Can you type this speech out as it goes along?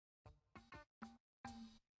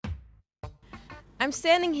I'm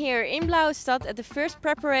standing here in Blauwestad at the first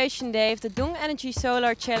preparation day of the Dong Energy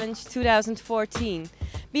Solar Challenge 2014.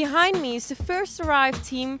 Behind me is the first arrived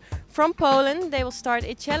team from Poland. They will start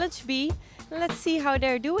a Challenge B. Let's see how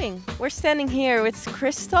they're doing. We're standing here with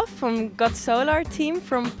Christoph from Got Solar team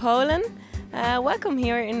from Poland. Welcome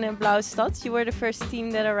here in Blauwestad. You were the first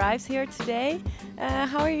team that arrived here today.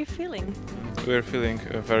 How are you feeling? We're feeling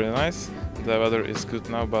very nice. The weather is good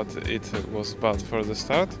now, but it was bad for the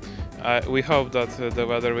start. We hope that the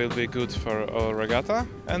weather will be good for our regatta,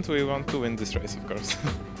 and we want to win this race, of course.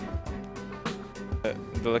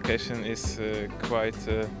 The location is quite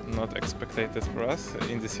not expected for us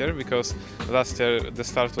in this year, because last year the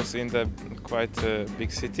start was in the quite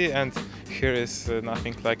big city, and here is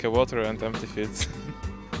nothing like a water and empty fields.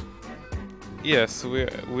 Yes, we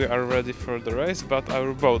are ready for the race, but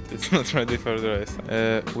our boat is not ready for the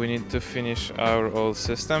race. We need to finish our all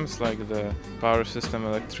systems, like the power system,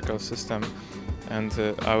 electrical system, and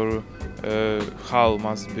our hull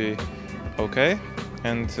must be okay.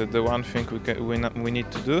 And the one thing we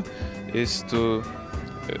need to do is to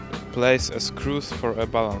place a screws for a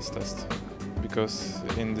balance test, because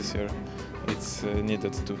in this year it's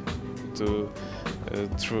needed to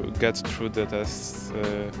get through the tests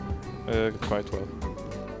quite well.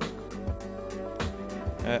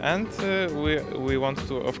 And we want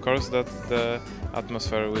to, of course, that the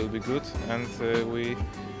atmosphere will be good, and we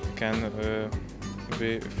can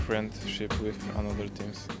be friendship with another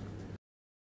teams.